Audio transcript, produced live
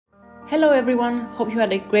Hello everyone, hope you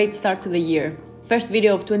had a great start to the year. First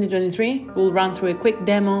video of 2023, we'll run through a quick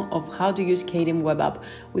demo of how to use Kaedim web app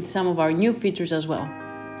with some of our new features as well.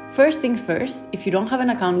 First things first, if you don't have an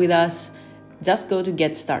account with us, just go to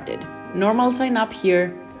Get Started. Normal sign up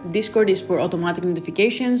here. Discord is for automatic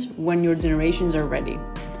notifications when your generations are ready.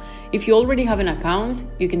 If you already have an account,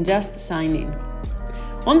 you can just sign in.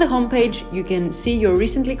 On the homepage, you can see your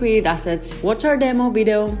recently created assets, watch our demo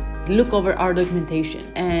video, look over our documentation,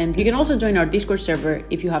 and you can also join our Discord server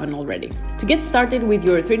if you haven't already. To get started with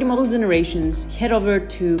your 3D model generations, head over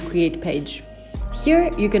to Create Page.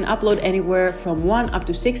 Here, you can upload anywhere from 1 up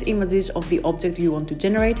to 6 images of the object you want to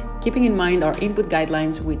generate, keeping in mind our input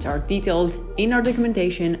guidelines, which are detailed in our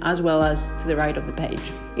documentation as well as to the right of the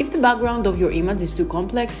page. If the background of your image is too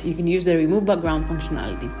complex, you can use the Remove Background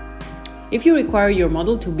functionality. If you require your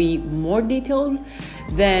model to be more detailed,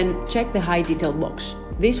 then check the High Detail box.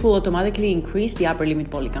 This will automatically increase the upper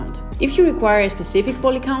limit poly count. If you require a specific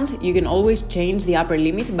poly count, you can always change the upper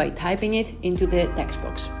limit by typing it into the text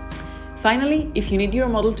box. Finally, if you need your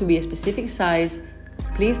model to be a specific size,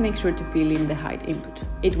 please make sure to fill in the height input.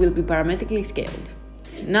 It will be parametrically scaled.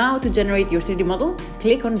 Now, to generate your 3D model,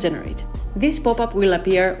 click on Generate. This pop-up will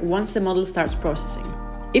appear once the model starts processing.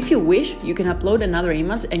 If you wish, you can upload another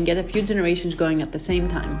image and get a few generations going at the same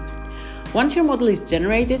time. Once your model is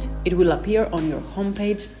generated, it will appear on your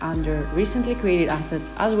homepage under Recently Created Assets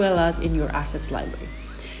as well as in your Assets library.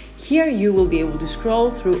 Here you will be able to scroll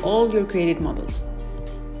through all your created models.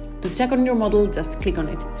 To check on your model, just click on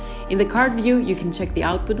it. In the card view, you can check the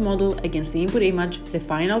output model against the input image, the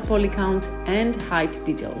final poly count, and height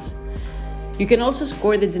details. You can also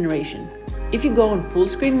score the generation. If you go on full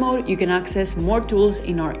screen mode, you can access more tools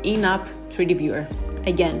in our in-app 3D viewer.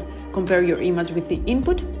 Again, compare your image with the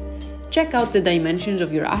input, check out the dimensions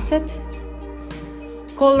of your asset,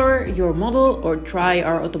 color your model or try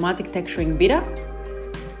our automatic texturing beta,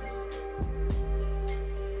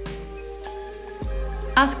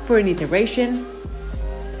 ask for an iteration,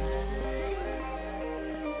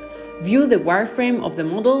 view the wireframe of the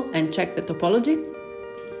model and check the topology,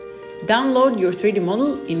 download your 3D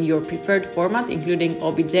model in your preferred format including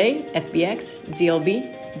OBJ, FBX,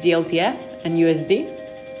 GLB, GLTF, and USD,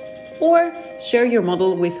 or share your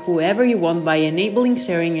model with whoever you want by enabling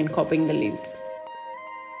sharing and copying the link.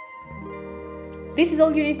 This is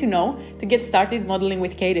all you need to know to get started modeling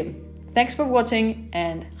with Kaedim. Thanks for watching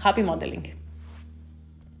and happy modeling!